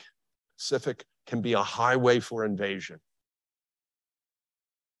Atlantic, Pacific can be a highway for invasion.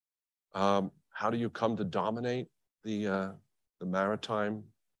 How do you come to dominate the maritime,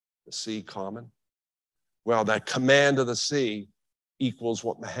 the sea common? Well, that command of the sea equals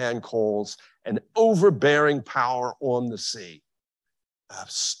what Mahan calls an overbearing power on the sea.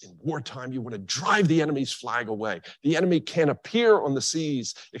 In wartime, you want to drive the enemy's flag away. The enemy can't appear on the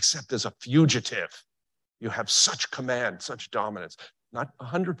seas except as a fugitive. You have such command, such dominance, not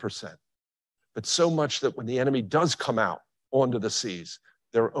 100%, but so much that when the enemy does come out onto the seas,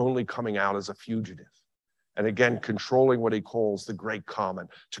 they're only coming out as a fugitive. And again, controlling what he calls the great common,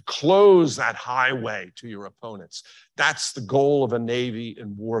 to close that highway to your opponents. That's the goal of a navy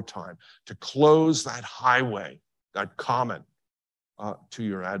in wartime, to close that highway, that common, to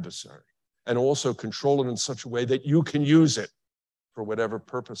your adversary. And also control it in such a way that you can use it for whatever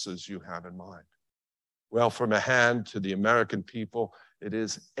purposes you have in mind. Well, from Mahan to the American people, it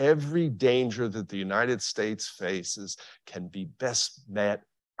is every danger that the United States faces can be best met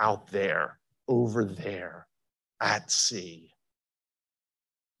out there, over there, at sea.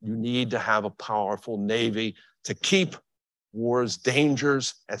 You need to have a powerful Navy to keep war's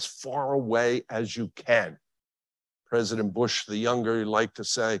dangers as far away as you can. President Bush, the younger, liked to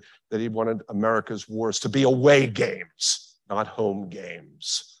say that he wanted America's wars to be away games, not home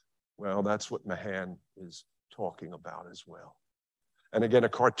games. Well, that's what Mahan is talking about as well. And again, a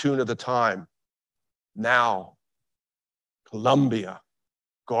cartoon of the time. Now, Columbia,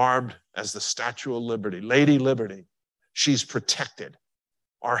 garbed as the Statue of Liberty, Lady Liberty, she's protected.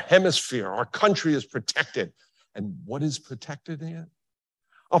 Our hemisphere, our country is protected. And what is protected in it?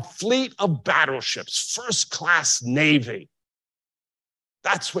 A fleet of battleships, first-class Navy.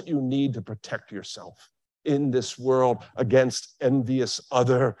 That's what you need to protect yourself in this world against envious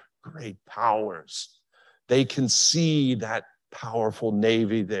other great powers. They can see that powerful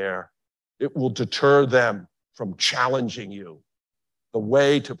Navy there. It will deter them from challenging you. The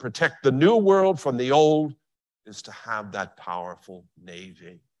way to protect the new world from the old is to have that powerful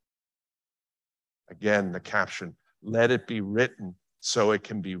Navy. Again, the caption, let it be written so it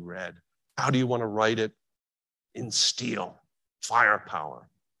can be read. How do you want to write it? In steel, firepower,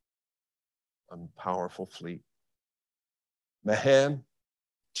 a powerful fleet. Mahan,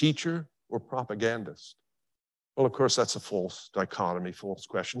 teacher or propagandist? Well, of course, that's a false dichotomy, false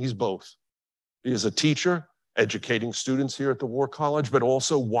question. He's both. He is a teacher, educating students here at the War College, but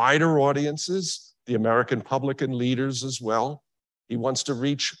also wider audiences, the American public and leaders as well. He wants to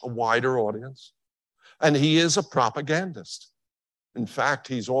reach a wider audience. And he is a propagandist. In fact,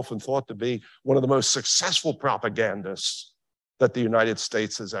 he's often thought to be one of the most successful propagandists that the United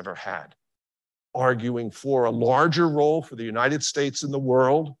States has ever had, arguing for a larger role for the United States in the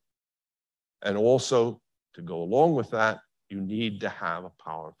world, And also, to go along with that, you need to have a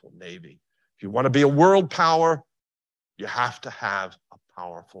powerful Navy. If you want to be a world power, you have to have a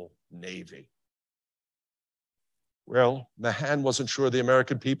powerful Navy. Well, Mahan wasn't sure the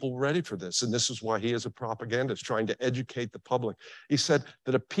American people were ready for this, and this is why he is a propagandist, trying to educate the public. He said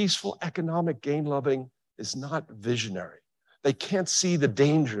that a peaceful economic gain-loving is not visionary. They can't see the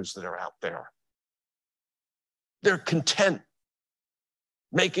dangers that are out there. They're content,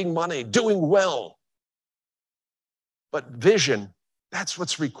 making money, doing well. But vision, that's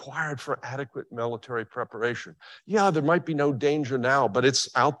what's required for adequate military preparation. Yeah, there might be no danger now, but it's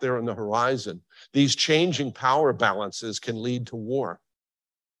out there on the horizon. These changing power balances can lead to war.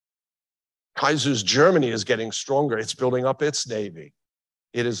 Kaiser's Germany is getting stronger. It's building up its Navy.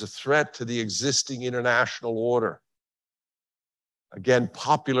 It is a threat to the existing international order. Again,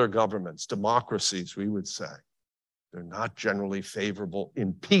 popular governments, democracies, we would say, they're not generally favorable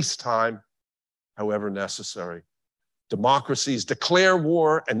in peacetime, however necessary. Democracies declare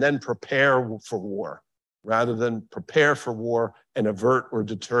war and then prepare for war, rather than prepare for war and avert or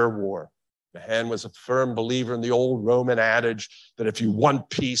deter war. Mahan was a firm believer in the old Roman adage that if you want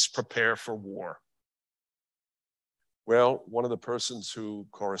peace, prepare for war. Well, one of the persons who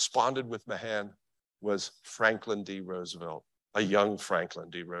corresponded with Mahan was Franklin D. Roosevelt, a young Franklin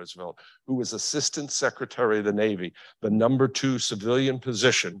D. Roosevelt, who was Assistant Secretary of the Navy, the #2 civilian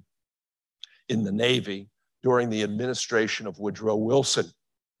position in the Navy during the administration of Woodrow Wilson.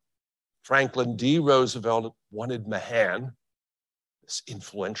 Franklin D. Roosevelt wanted Mahan, this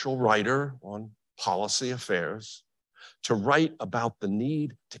influential writer on policy affairs, to write about the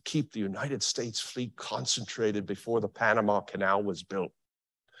need to keep the United States fleet concentrated before the Panama Canal was built.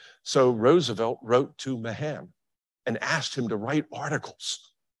 So Roosevelt wrote to Mahan and asked him to write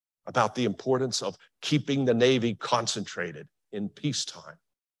articles about the importance of keeping the Navy concentrated in peacetime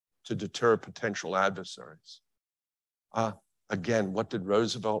to deter potential adversaries. Again, what did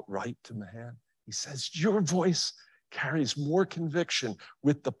Roosevelt write to Mahan? He says, your voice carries more conviction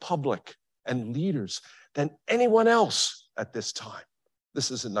with the public and leaders than anyone else at this time.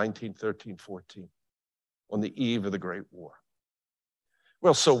 This is in 1913-14, on the eve of the Great War.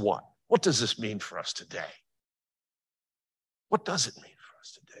 Well, so what? What does this mean for us today? What does it mean for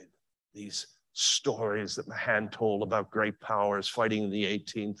us today? These stories that Mahan told about great powers fighting in the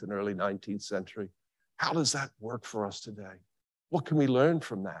 18th and early 19th century. How does that work for us today? What can we learn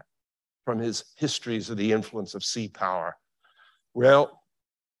from that, from his histories of the influence of sea power? Well,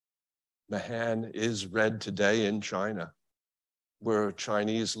 Mahan is read today in China, where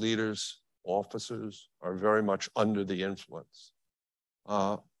Chinese leaders, officers are very much under the influence.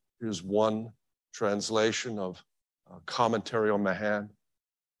 Here's one translation of a commentary on Mahan.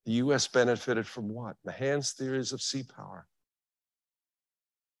 The US benefited from what? Mahan's theories of sea power.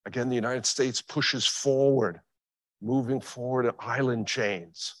 Again, the United States pushes forward, moving forward at island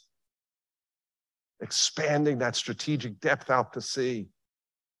chains, expanding that strategic depth out to sea,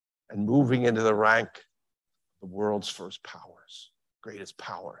 and moving into the rank of the world's first powers, greatest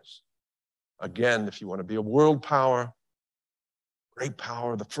powers. Again, if you want to be a world power, great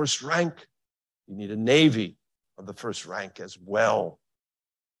power, the first rank, you need a Navy of the first rank as well.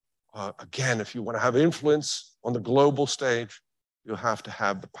 Again, if you want to have influence on the global stage, you'll have to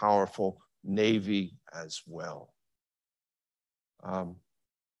have the powerful Navy as well.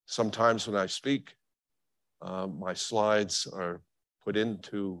 Sometimes when I speak, my slides are put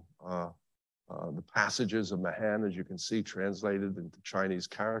into the passages of Mahan, as you can see, translated into Chinese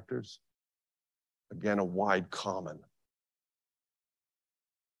characters. Again, a wide common.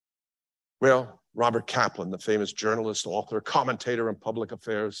 Well, Robert Kaplan, the famous journalist, author, commentator on public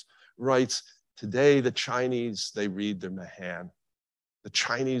affairs, writes, today the Chinese, they read their Mahan. The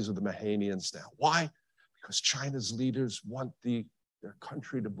Chinese are the Mahanians now. Why? Because China's leaders want their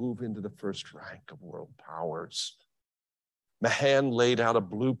country to move into the first rank of world powers. Mahan laid out a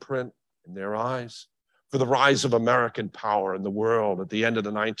blueprint in their eyes for the rise of American power in the world at the end of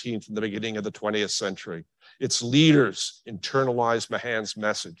the 19th and the beginning of the 20th century. Its leaders internalized Mahan's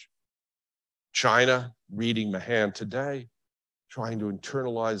message. China, reading Mahan today, trying to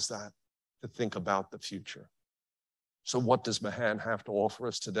internalize that to think about the future. So what does Mahan have to offer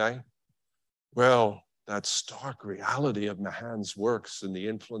us today? Well, that stark reality of Mahan's works and the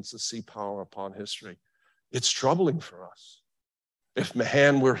influence of sea power upon history. It's troubling for us. If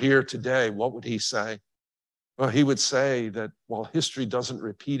Mahan were here today, what would he say? Well, he would say that while history doesn't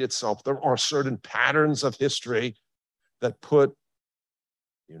repeat itself, there are certain patterns of history that put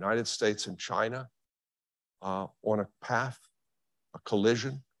the United States and China on a path, a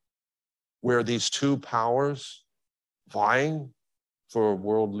collision, where these two powers vying for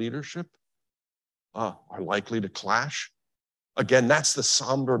world leadership are likely to clash. Again, that's the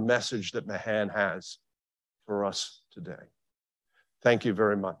somber message that Mahan has for us today. Thank you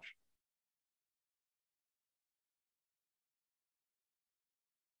very much.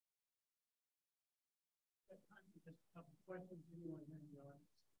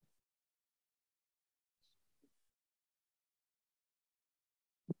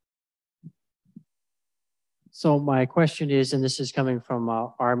 So my question is, and this is coming from an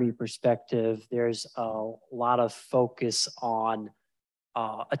Army perspective, there's a lot of focus on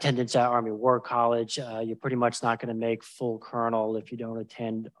attendance at Army War College. You're pretty much not going to make full colonel if you don't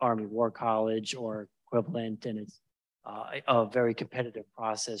attend Army War College or equivalent, and it's a very competitive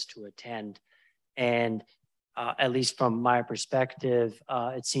process to attend. And at least from my perspective,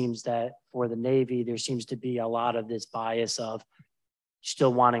 it seems that for the Navy, there seems to be a lot of this bias of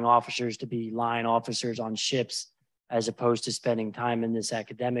still wanting officers to be line officers on ships as opposed to spending time in this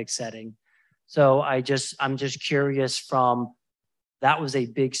academic setting. So I'm just curious from, that was a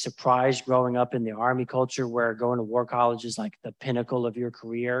big surprise growing up in the Army culture where going to war college is like the pinnacle of your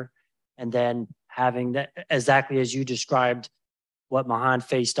career. And then having that, exactly as you described, what Mahan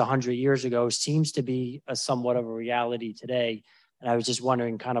faced 100 years ago seems to be a somewhat of a reality today. And I was just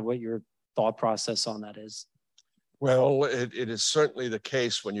wondering kind of what your thought process on that is. Well, it is certainly the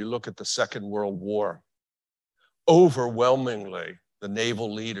case when you look at the Second World War. Overwhelmingly, the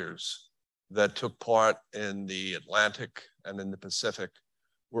naval leaders that took part in the Atlantic and in the Pacific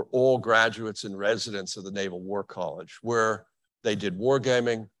were all graduates and residents of the Naval War College, where they did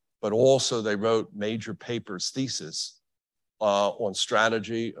wargaming, but also they wrote major papers, theses on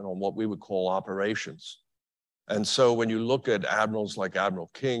strategy and on what we would call operations. And so when you look at admirals like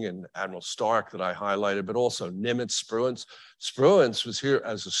Admiral King and Admiral Stark that I highlighted, but also Nimitz, Spruance was here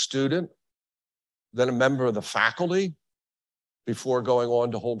as a student, then a member of the faculty before going on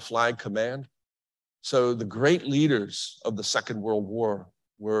to hold flag command. So the great leaders of the Second World War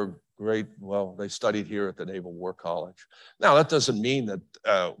were great, well, they studied here at the Naval War College. Now, that doesn't mean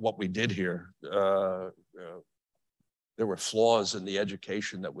that what we did here, there were flaws in the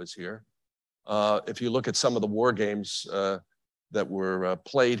education that was here. If you look at some of the war games that were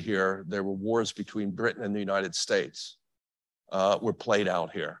played here, there were wars between Britain and the United States were played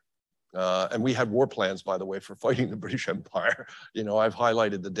out here. And we had war plans, by the way, for fighting the British Empire. You know, I've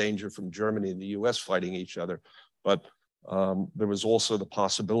highlighted the danger from Germany and the US fighting each other, but there was also the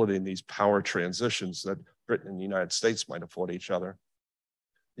possibility in these power transitions that Britain and the United States might have fought each other.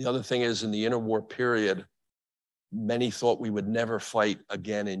 The other thing is, in the interwar period, many thought we would never fight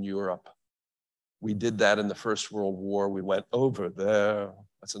again in Europe. We did that in the First World War. We went over there.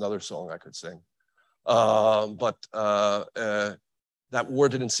 That's another song I could sing. But that war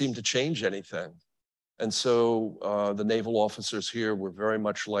didn't seem to change anything. And so the naval officers here were very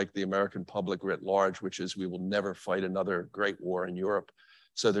much like the American public writ large, which is we will never fight another great war in Europe.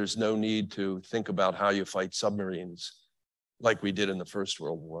 So there's no need to think about how you fight submarines like we did in the First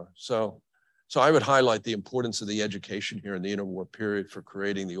World War. So I would highlight the importance of the education here in the interwar period for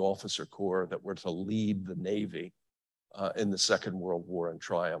creating the officer corps that were to lead the Navy in the Second World War in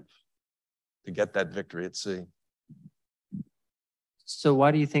triumph to get that victory at sea. So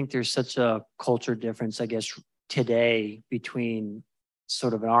why do you think there's such a culture difference, I guess, today between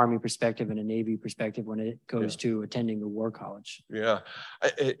sort of an Army perspective and a Navy perspective when it goes to attending the war college? Yeah,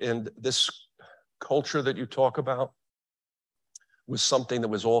 and this culture that you talk about was something that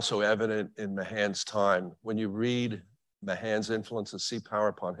was also evident in Mahan's time. When you read Mahan's influence of sea power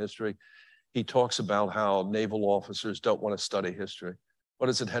upon history, he talks about how naval officers don't want to study history. What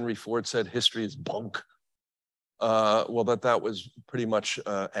is it Henry Ford said? History is bunk. Well, that was pretty much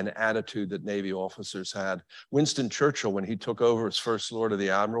an attitude that Navy officers had. Winston Churchill, when he took over as First Lord of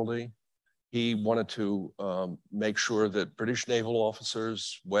the Admiralty, he wanted to make sure that British naval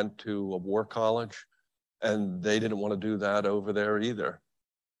officers went to a war college, and they didn't want to do that over there either.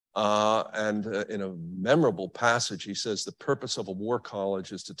 And in a memorable passage, he says, the purpose of a war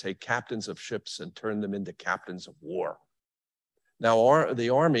college is to take captains of ships and turn them into captains of war. Now,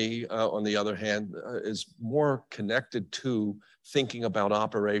 the Army, on the other hand, is more connected to thinking about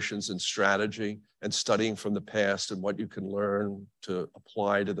operations and strategy and studying from the past and what you can learn to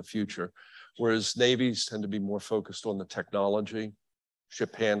apply to the future, whereas navies tend to be more focused on the technology,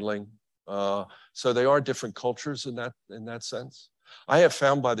 ship handling. So they are different cultures in that sense. I have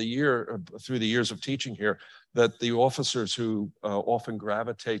found through the years of teaching here, that the officers who often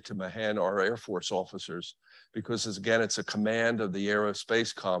gravitate to Mahan are Air Force officers, because again, it's a command of the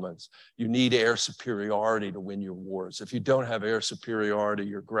aerospace commons. You need air superiority to win your wars. If you don't have air superiority,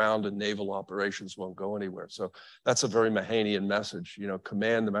 your ground and naval operations won't go anywhere. So that's a very Mahanian message, you know,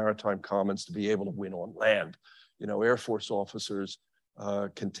 command the maritime commons to be able to win on land. You know, Air Force officers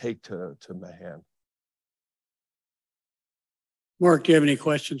can take to Mahan. Mark, do you have any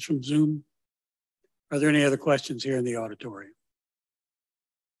questions from Zoom? Are there any other questions here in the auditorium?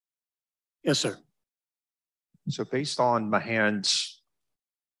 Yes, sir. So based on Mahan's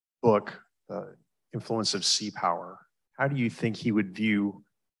book, The Influence of Sea Power, how do you think he would view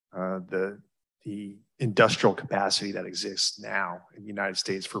the industrial capacity that exists now in the United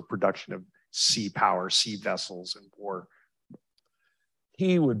States for production of sea power, sea vessels, and war?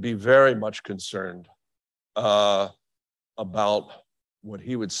 He would be very much concerned about what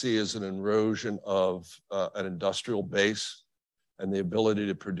he would see as an erosion of an industrial base and the ability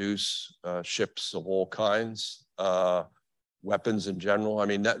to produce ships of all kinds, weapons in general. I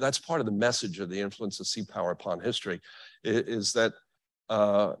mean, that's part of the message of the influence of sea power upon history, is that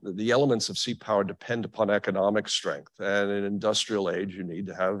the elements of sea power depend upon economic strength. And in an industrial age, you need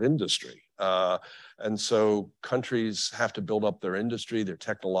to have industry. And so countries have to build up their industry, their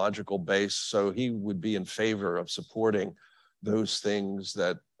technological base. So he would be in favor of supporting those things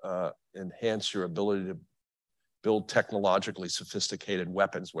that enhance your ability to build technologically sophisticated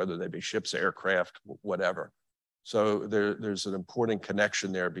weapons, whether they be ships, aircraft, whatever. So there's an important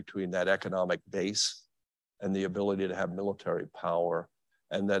connection there between that economic base and the ability to have military power,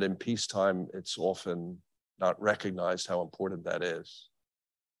 and that in peacetime, it's often not recognized how important that is.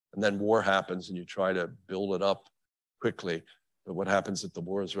 And then war happens and you try to build it up quickly, but what happens if the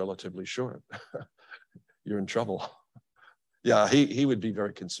war is relatively short? You're in trouble. Yeah, he would be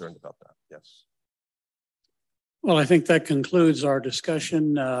very concerned about that, yes. Well, I think that concludes our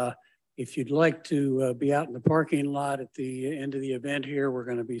discussion. If you'd like to be out in the parking lot at the end of the event here, we're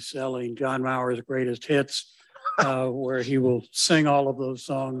going to be selling John Maurer's greatest hits, where he will sing all of those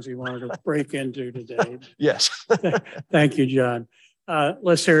songs he wanted to break into today. Yes. Thank you, John.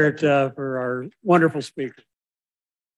 Let's hear it for our wonderful speaker.